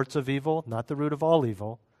sorts of evil, not the root of all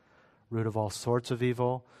evil, root of all sorts of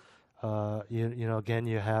evil. Again,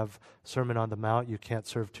 you have Sermon on the Mount, you can't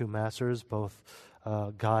serve two masters, both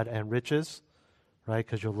God and riches, right?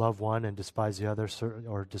 Because you'll love one and despise the other,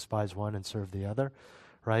 or despise one and serve the other,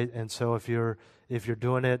 right? And so if you're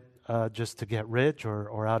doing it just to get rich,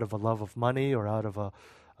 or out of a love of money, or out of a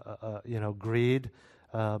greed,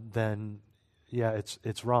 then yeah,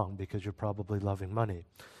 it's wrong because you're probably loving money.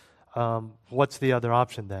 What's the other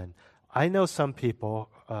option then? I know some people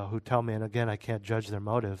who tell me, and again, I can't judge their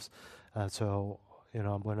motives, so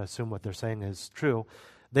I'm going to assume what they're saying is true.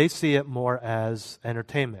 They see it more as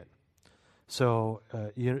entertainment. So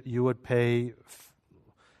you would pay,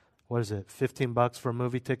 what is it, $15 for a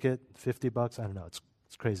movie ticket, $50? I don't know. It's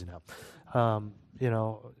crazy now.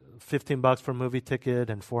 $15 for a movie ticket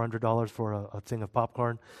and $400 for a thing of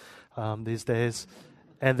popcorn these days.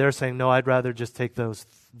 And they're saying, no, I'd rather just take that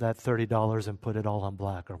 $30 and put it all on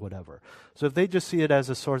black or whatever. So if they just see it as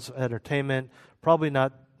a source of entertainment, probably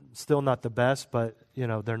still not the best, but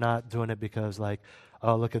they're not doing it because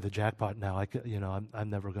oh, look at the jackpot now. I'm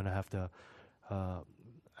never going to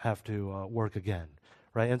have to work again,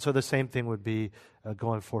 right? And so the same thing would be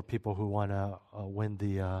going for people who want to win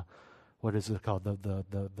the what is it called,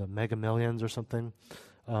 the Mega Millions or something,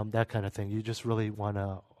 that kind of thing. You just really want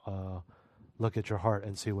to look at your heart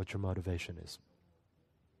and see what your motivation is.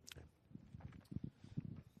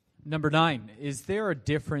 Number 9, is there a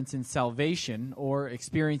difference in salvation or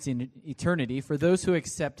experiencing eternity for those who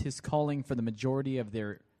accept his calling for the majority of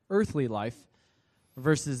their earthly life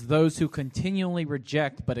versus those who continually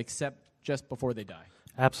reject but accept just before they die?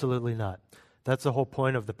 Absolutely not. That's the whole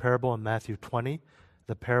point of the parable in Matthew 20,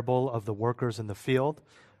 the parable of the workers in the field.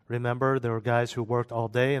 Remember, there were guys who worked all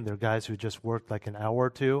day and there were guys who just worked like an hour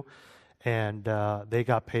or two, and they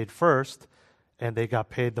got paid first, and they got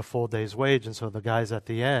paid the full day's wage. And so the guys at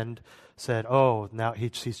the end said, oh, now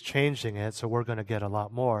he's changing it, so we're going to get a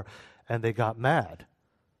lot more. And they got mad.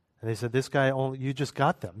 And they said, this guy, you just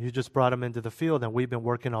got them. You just brought them into the field, and we've been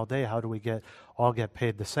working all day. How do we all get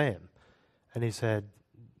paid the same? And he said,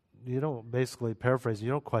 basically paraphrase, you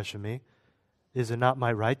don't question me. Is it not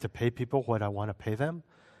my right to pay people what I want to pay them?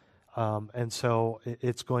 And so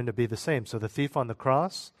it's going to be the same. So the thief on the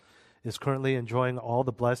cross is currently enjoying all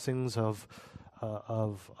the blessings of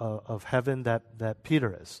heaven that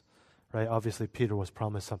Peter is, right? Obviously, Peter was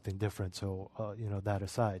promised something different. So that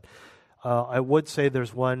aside, I would say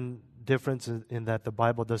there's one difference in that the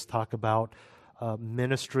Bible does talk about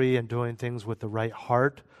ministry and doing things with the right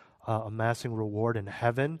heart, amassing reward in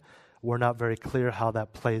heaven. We're not very clear how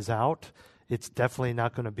that plays out. It's definitely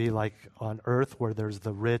not going to be like on earth where there's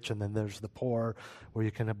the rich and then there's the poor, where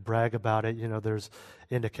you can brag about it. There's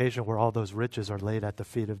indication where all those riches are laid at the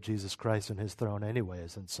feet of Jesus Christ and his throne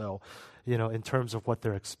anyways. And so, in terms of what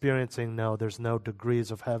they're experiencing, no, there's no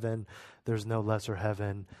degrees of heaven. There's no lesser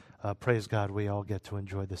heaven. Praise God, we all get to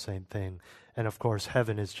enjoy the same thing. And of course,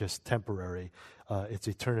 heaven is just temporary. It's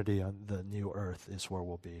eternity on the new earth is where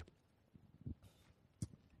we'll be.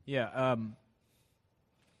 Yeah,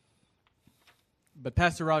 but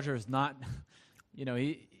Pastor Roger is not,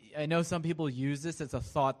 I know some people use this as a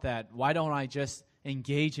thought that, why don't I just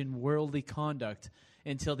engage in worldly conduct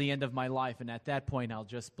until the end of my life, and at that point I'll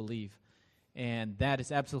just believe. And that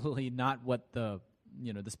is absolutely not what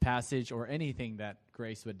this passage or anything that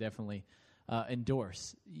Grace would definitely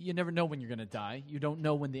endorse. You never know when you're going to die. You don't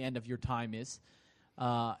know when the end of your time is.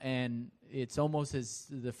 And it's almost as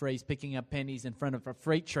the phrase picking up pennies in front of a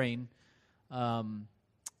freight train.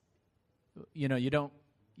 You don't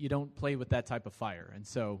play with that type of fire. And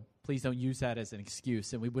so please don't use that as an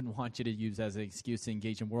excuse. And we wouldn't want you to use as an excuse to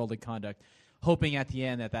engage in worldly conduct, hoping at the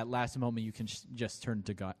end, at that last moment, you can just turn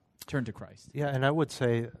to God, turn to Christ. Yeah, and I would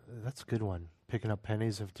say that's a good one, picking up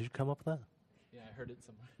pennies. Did you come up with that? Yeah, I heard it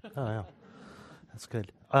somewhere. Oh, yeah. That's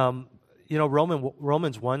good.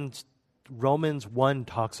 Romans 1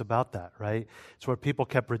 talks about that, right? It's where people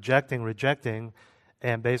kept rejecting,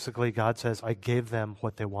 and basically God says, I gave them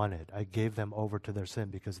what they wanted. I gave them over to their sin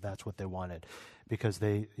because that's what they wanted. Because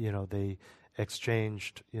they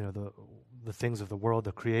exchanged, the things of the world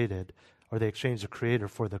that created, or they exchanged the creator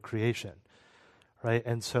for the creation, right?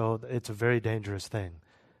 And so it's a very dangerous thing.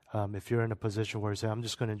 If you're in a position where you say, I'm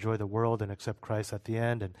just going to enjoy the world and accept Christ at the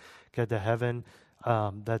end and get to heaven,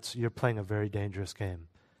 you're playing a very dangerous game.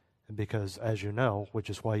 Because, as you know, which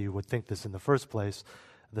is why you would think this in the first place,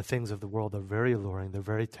 the things of the world are very alluring. They're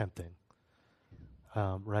very tempting,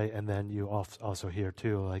 right? And then you also hear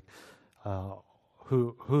too, how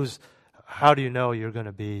do you know you're going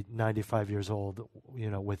to be 95 years old,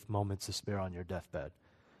 with moments to spare on your deathbed,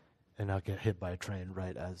 and not get hit by a train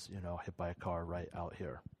right as hit by a car right out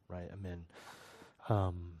here, right?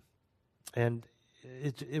 And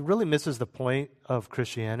it really misses the point of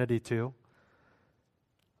Christianity too.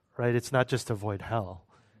 Right? It's not just to avoid hell.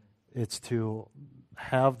 It's to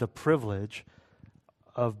have the privilege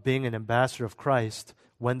of being an ambassador of Christ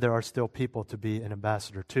when there are still people to be an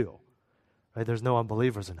ambassador to. Right? There's no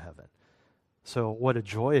unbelievers in heaven. So what a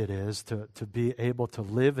joy it is to be able to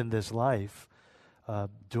live in this life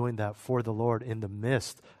doing that for the Lord in the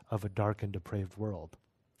midst of a dark and depraved world.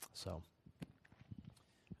 So,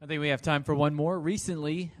 I think we have time for one more.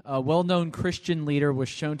 Recently, a well-known Christian leader was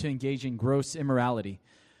shown to engage in gross immorality.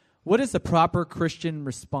 What is the proper Christian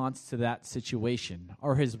response to that situation?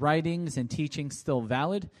 Are his writings and teachings still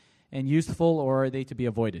valid and useful, or are they to be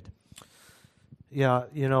avoided? Yeah,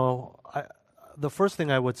 the first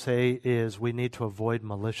thing I would say is we need to avoid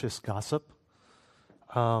malicious gossip.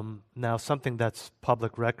 Now, something that's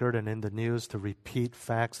public record and in the news, to repeat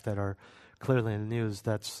facts that are clearly in the news,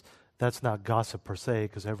 that's not gossip per se,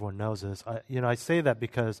 because everyone knows this. I say that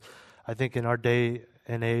because I think in our day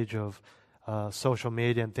and age of social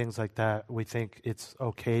media and things like that, we think it's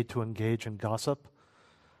okay to engage in gossip,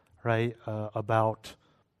 right, about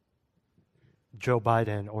Joe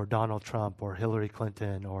Biden or Donald Trump or Hillary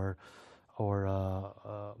Clinton or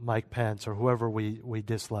Mike Pence or whoever we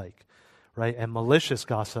dislike, right? And malicious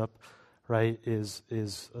gossip, right, is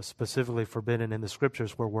specifically forbidden in the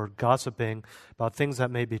scriptures, where we're gossiping about things that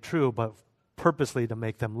may be true, but purposely to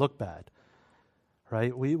make them look bad,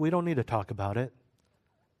 right? We don't need to talk about it,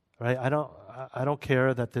 right? I don't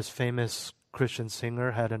care that this famous Christian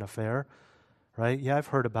singer had an affair, right? Yeah, I've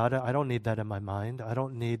heard about it. I don't need that in my mind. I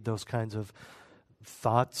don't need those kinds of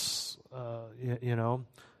thoughts,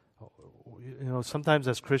 sometimes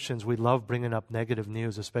as Christians, we love bringing up negative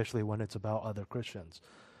news, especially when it's about other Christians.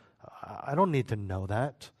 I don't need to know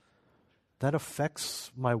that. That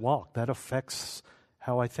affects my walk. That affects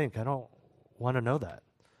how I think. I don't want to know that,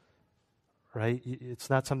 right? It's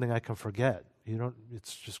not something I can forget.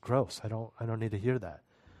 It's just gross. I don't need to hear that.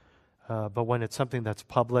 But when it's something that's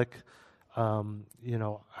public,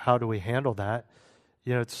 how do we handle that?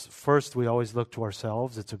 It's first, we always look to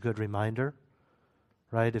ourselves. It's a good reminder,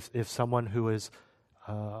 right? If someone who is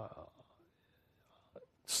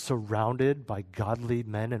surrounded by godly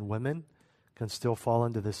men and women can still fall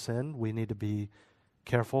into this sin, we need to be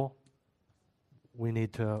careful. We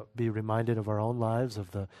need to be reminded of our own lives,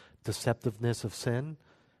 of the deceptiveness of sin,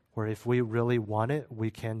 where if we really want it, we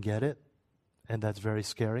can get it, and that's very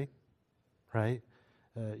scary, right?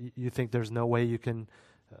 You think there's no way you can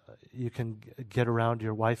get around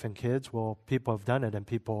your wife and kids? Well, people have done it, and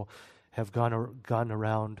people have gone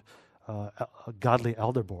around godly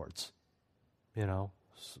elder boards,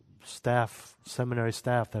 staff, seminary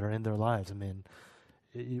staff that are in their lives. I mean,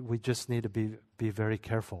 we just need to be very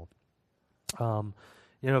careful.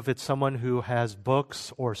 If it's someone who has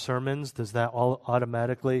books or sermons, does that all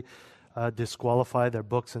automatically disqualify their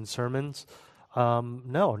books and sermons?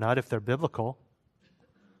 No, not if they're biblical.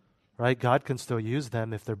 Right? God can still use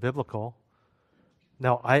them if they're biblical.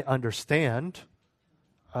 Now, I understand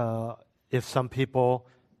if some people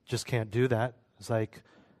just can't do that. It's like,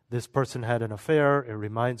 this person had an affair. It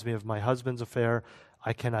reminds me of my husband's affair.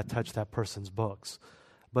 I cannot touch that person's books.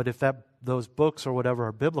 But if those books or whatever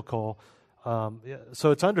are biblical,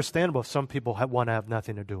 so it's understandable if some people want to have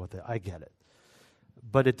nothing to do with it. I get it.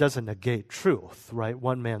 But it doesn't negate truth, right?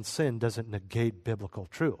 One man's sin doesn't negate biblical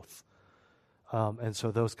truth. And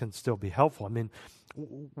so those can still be helpful. I mean,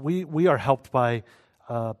 we are helped by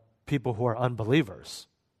people who are unbelievers,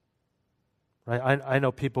 right? I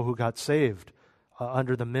know people who got saved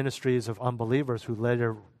under the ministries of unbelievers who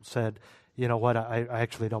later said, you know what, I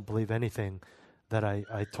actually don't believe anything that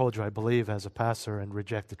I told you I believe as a pastor, and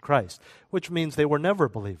rejected Christ, which means they were never a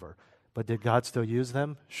believer. But did God still use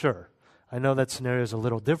them? Sure. I know that scenario is a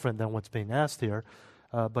little different than what's being asked here.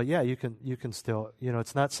 But yeah, you can still,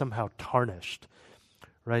 it's not somehow tarnished,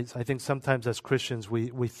 right? I think sometimes as Christians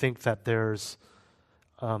we think that there's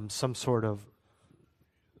some sort of,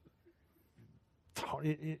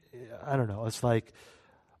 I don't know, it's like,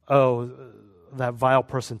 oh, that vile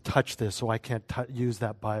person touched this, so I can't use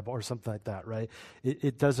that Bible or something like that, right?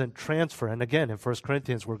 It doesn't transfer. And again, in 1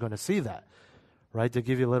 Corinthians, we're going to see that, right? To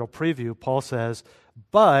give you a little preview, Paul says,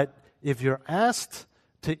 but if you're asked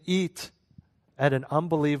to eat at an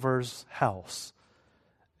unbeliever's house,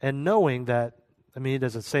 and knowing that, he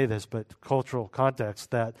doesn't say this, but cultural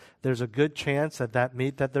context, that there's a good chance that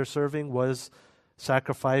meat that they're serving was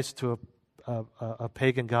sacrificed to a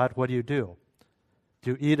pagan god, what do? Do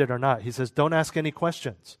you eat it or not? He says, don't ask any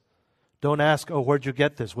questions. Don't ask, oh, where'd you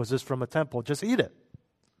get this? Was this from a temple? Just eat it.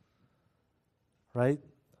 Right?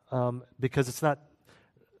 Because it's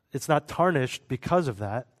not tarnished because of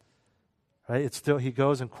that. Right? It's still, he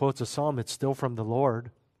goes and quotes a psalm, it's still from the Lord.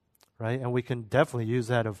 Right? And we can definitely use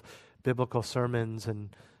that of biblical sermons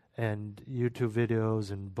and YouTube videos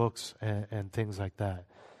and books and things like that.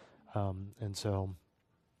 Hope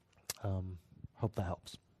that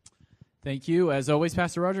helps. Thank you. As always,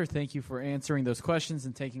 Pastor Roger, thank you for answering those questions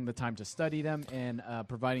and taking the time to study them and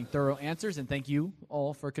providing thorough answers. And thank you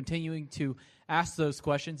all for continuing to ask those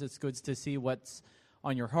questions. It's good to see what's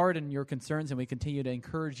on your heart and your concerns, and we continue to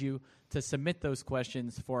encourage you to submit those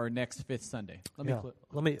questions for our next Fifth Sunday.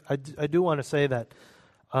 I do want to say that,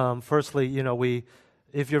 firstly,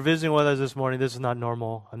 if you're visiting with us this morning, this is not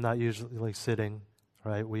normal. I'm not usually sitting,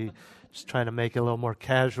 right? We just trying to make it a little more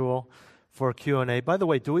casual for Q&A. By the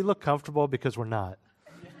way, do we look comfortable? Because we're not.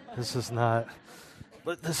 This is not.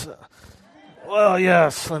 But this, well,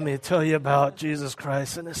 yes, let me tell you about Jesus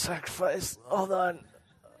Christ and His sacrifice. Hold on.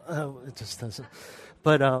 It just doesn't.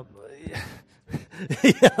 But,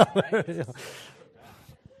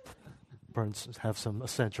 burns have some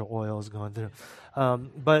essential oils going through.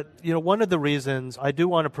 But, one of the reasons I do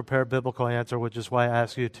want to prepare a biblical answer, which is why I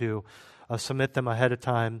ask you to submit them ahead of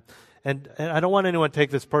time. And I don't want anyone to take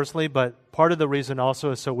this personally, but part of the reason also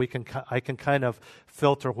is so I can kind of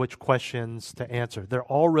filter which questions to answer. They're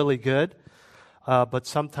all really good, but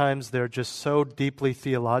sometimes they're just so deeply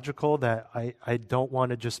theological that I don't want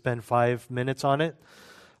to just spend 5 minutes on it.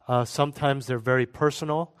 Sometimes they're very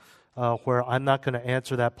personal, where I'm not going to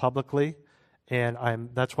answer that publicly, and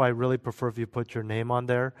that's why I really prefer if you put your name on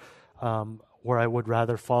there, where I would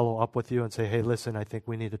rather follow up with you and say, hey, listen, I think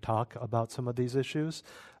we need to talk about some of these issues,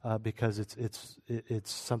 because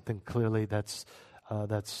it's something clearly that's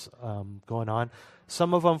going on.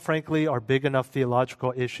 Some of them, frankly, are big enough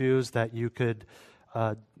theological issues that you could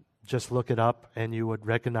just look it up and you would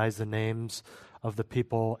recognize the names of the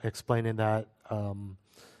people explaining that.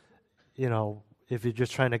 If you're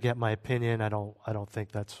just trying to get my opinion, I don't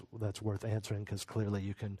think that's worth answering, because clearly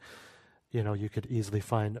you can. You could easily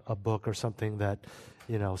find a book or something that,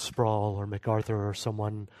 Sproul or MacArthur or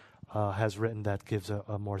someone has written that gives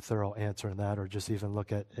a more thorough answer in that, or just even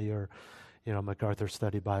look at your, MacArthur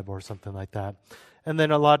Study Bible or something like that. And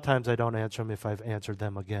then a lot of times I don't answer them if I've answered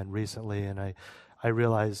them again recently, and I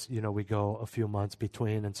realize, we go a few months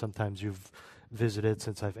between, and sometimes you've visited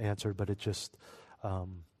since I've answered, but it just,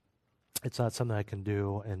 it's not something I can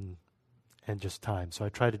do, and just time. So I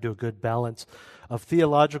try to do a good balance of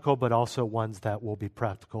theological, but also ones that will be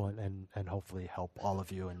practical and hopefully help all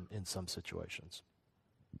of you in some situations.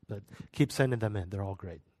 But keep sending them in. They're all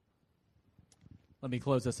great. Let me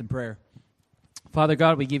close us in prayer. Father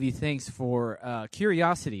God, we give you thanks for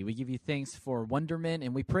curiosity. We give you thanks for wonderment,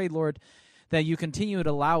 and we pray, Lord, that you continue to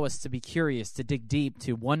allow us to be curious, to dig deep,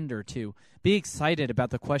 to wonder, to be excited about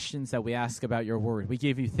the questions that we ask about your word. We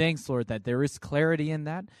give you thanks, Lord, that there is clarity in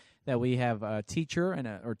that we have a teacher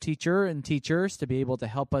and teachers to be able to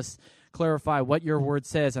help us clarify what your word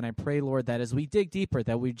says. And I pray, Lord, that as we dig deeper,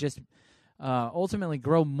 that we just ultimately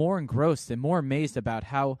grow more engrossed and more amazed about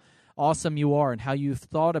how awesome you are and how you've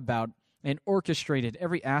thought about and orchestrated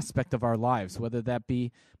every aspect of our lives, whether that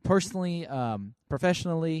be personally,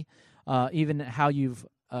 professionally, even how you've,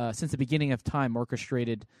 since the beginning of time,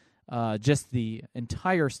 orchestrated just the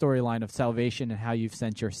entire storyline of salvation and how you've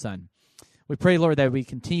sent your Son. We pray, Lord, that we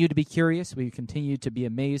continue to be curious, we continue to be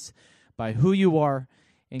amazed by who you are,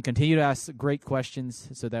 and continue to ask great questions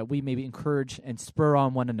so that we may be encouraged and spur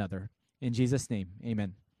on one another. In Jesus' name,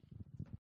 amen.